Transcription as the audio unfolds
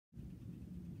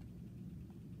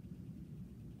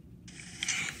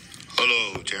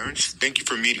Terrence. Thank you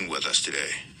for meeting with us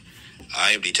today.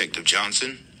 I am Detective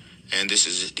Johnson, and this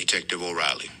is Detective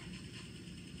O'Reilly.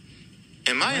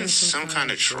 Am I in some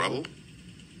kind of trouble?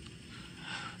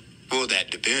 Well,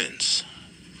 that depends.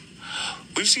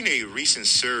 We've seen a recent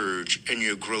surge in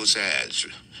your gross ads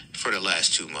for the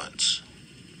last 2 months.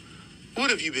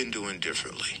 What have you been doing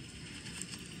differently?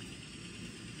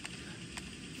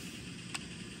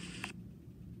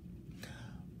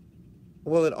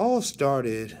 Well, it all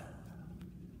started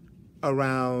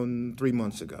around 3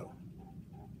 months ago.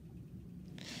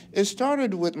 It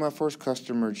started with my first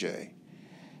customer, Jay.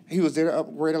 He was there to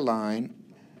upgrade a line,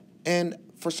 and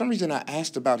for some reason I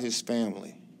asked about his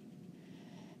family.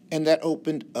 And that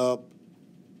opened up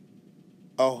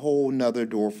a whole nother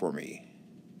door for me.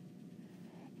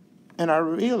 And I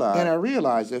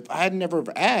realized if I had never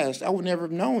asked, I would never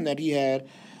have known that he had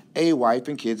a wife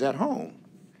and kids at home,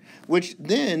 which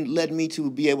then led me to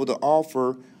be able to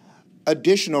offer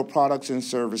additional products and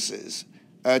services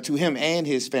to him and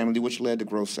his family, which led to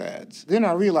gross ads. Then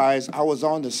I realized I was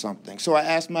onto something. So I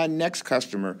asked my next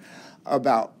customer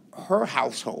about her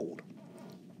household.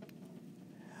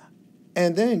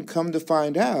 And then come to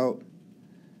find out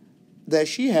that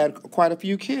she had quite a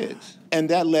few kids. And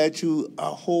that led to a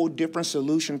whole different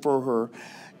solution for her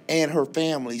and her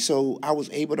family. So I was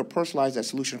able to personalize that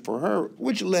solution for her,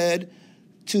 which led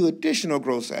to additional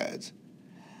gross ads.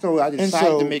 So I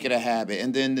decided to make it a habit,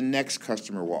 and then the next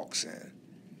customer walks in.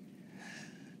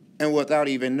 And without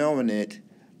even knowing it,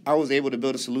 I was able to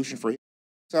build a solution for him.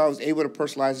 So I was able to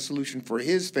personalize a solution for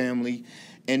his family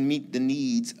and meet the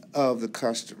needs of the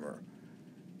customer.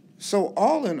 So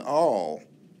all in all,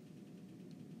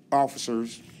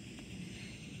 officers.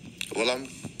 Well, I'm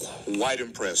quite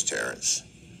impressed, Terrence.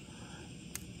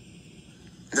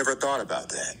 Never thought about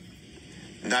that.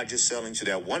 Not just selling to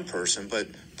that one person, but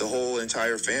the whole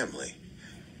entire family.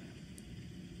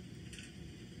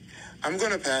 I'm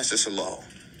going to pass this along.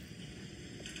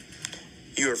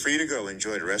 You are free to go.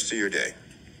 Enjoy the rest of your day.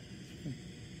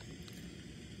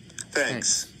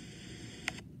 Thanks.